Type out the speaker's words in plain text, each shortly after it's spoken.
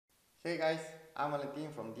Hey guys, I'm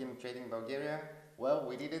Valentin from DM Trading Bulgaria. Well,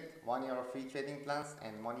 we did it. 1 year of free trading plans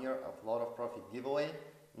and 1 year of lot of profit giveaway.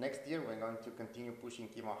 Next year we're going to continue pushing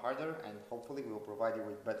Kima harder and hopefully we will provide you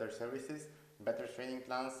with better services, better trading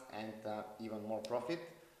plans and even more profit.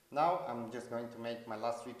 Now I'm just going to make my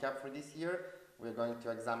last recap for this year. We're going to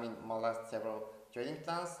examine my last several trading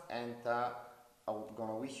plans and I'm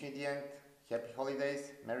gonna wish you in the end happy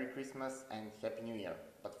holidays, Merry Christmas and Happy New Year.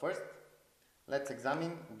 But first, let's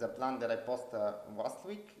examine the plan that I posted last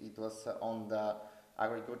week. It was on the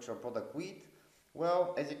agricultural product wheat.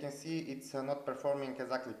 Well, as you can see, it's not performing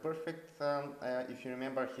exactly perfect. If you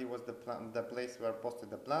remember, here was the place where I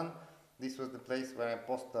posted the plan. This was the place where I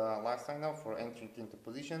posted the live signal for entering into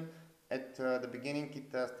position. At the beginning, it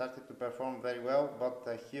started to perform very well, but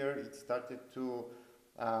here it started to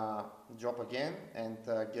drop again and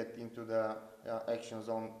get into the action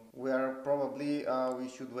zone where probably we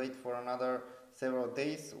should wait for another several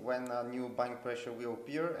days when a new buying pressure will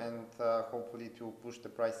appear and hopefully to push the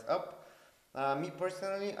price up. Me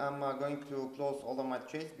personally, I'm going to close all of my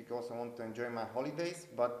trades because I want to enjoy my holidays,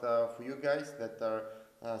 but for you guys that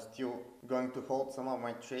are still going to hold some of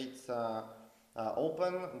my trades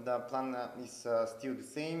open, the plan is still the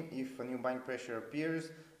same. If a new buying pressure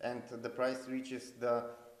appears and the price reaches the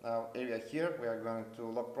area here, we are going to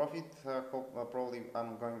lock profit. Probably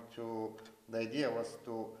the idea was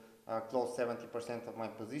to close 70% of my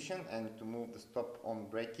position and to move the stop on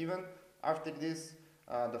break even. After this,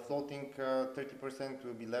 the floating 30%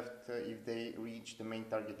 will be left if they reach the main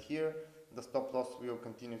target here. The stop loss will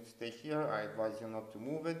continue to stay here. I advise you not to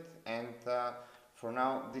move it, and for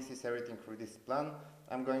now this is everything for this plan.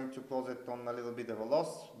 I'm going to close it on a little bit of a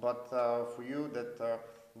loss, but for you that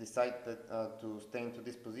decide to stay into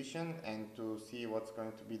this position and to see what's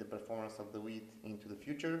going to be the performance of the wheat into the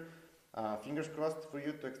future, fingers crossed for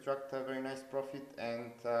you to extract a very nice profit,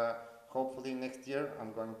 and hopefully next year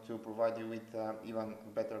I'm going to provide you with even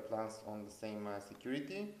better plans on the same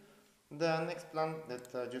security. The next plan that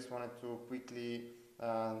I just wanted to quickly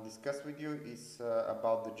discuss with you is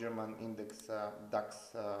about the German index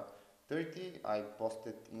DAX 30. I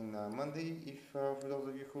posted in Monday, if for those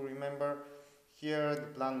of you who remember. Here the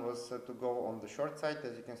plan was to go on the short side.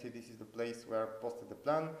 As you can see, this is the place where I posted the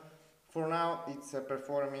plan. For now it's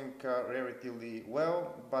performing relatively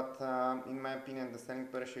well, but in my opinion the selling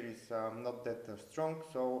pressure is not that strong,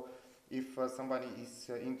 so if somebody is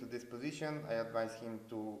into this position, I advise him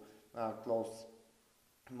to close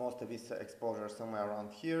most of his exposure somewhere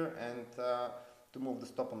around here and to move the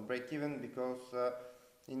stop on break even, because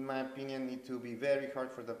in my opinion it will be very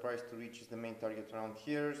hard for the price to reach the main target around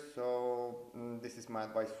here. So this is my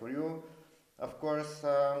advice for you. Of course,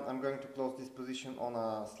 I'm going to close this position on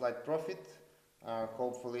a slight profit.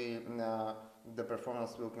 Hopefully the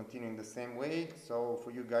performance will continue in the same way. So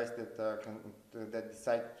for you guys that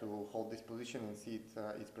decide to hold this position and see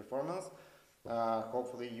its performance,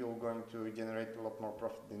 hopefully you're going to generate a lot more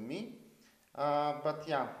profit than me. But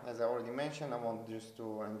yeah, as I already mentioned, I want just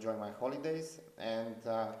to enjoy my holidays and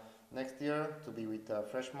next year to be with a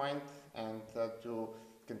fresh mind and to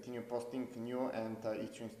continue posting new and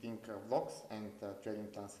interesting vlogs and trading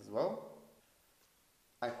plans as well.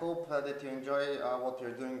 I hope that you enjoy what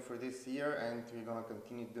you're doing for this year, and we're gonna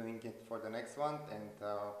continue doing it for the next one and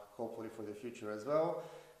hopefully for the future as well.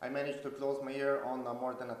 I managed to close my year on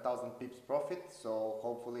more than 1,000 pips profit, so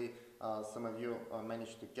hopefully some of you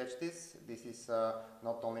managed to catch this. This is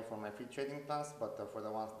not only for my free trading plans, but for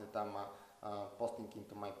the ones that I'm posting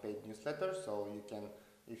into my paid newsletter. So you can,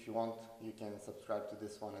 if you want, you can subscribe to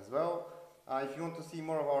this one as well. If you want to see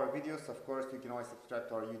more of our videos, of course, you can always subscribe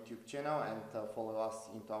to our YouTube channel and follow us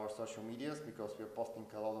into our social medias, because we're posting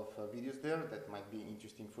a lot of videos there that might be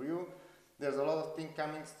interesting for you. There's a lot of things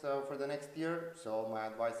coming for the next year, so my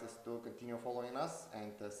advice is to continue following us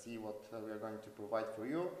and see what we are going to provide for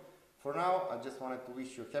you. For now, I just wanted to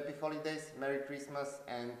wish you happy holidays, Merry Christmas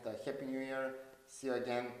and Happy New Year. See you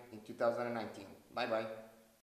again in 2019. Bye bye.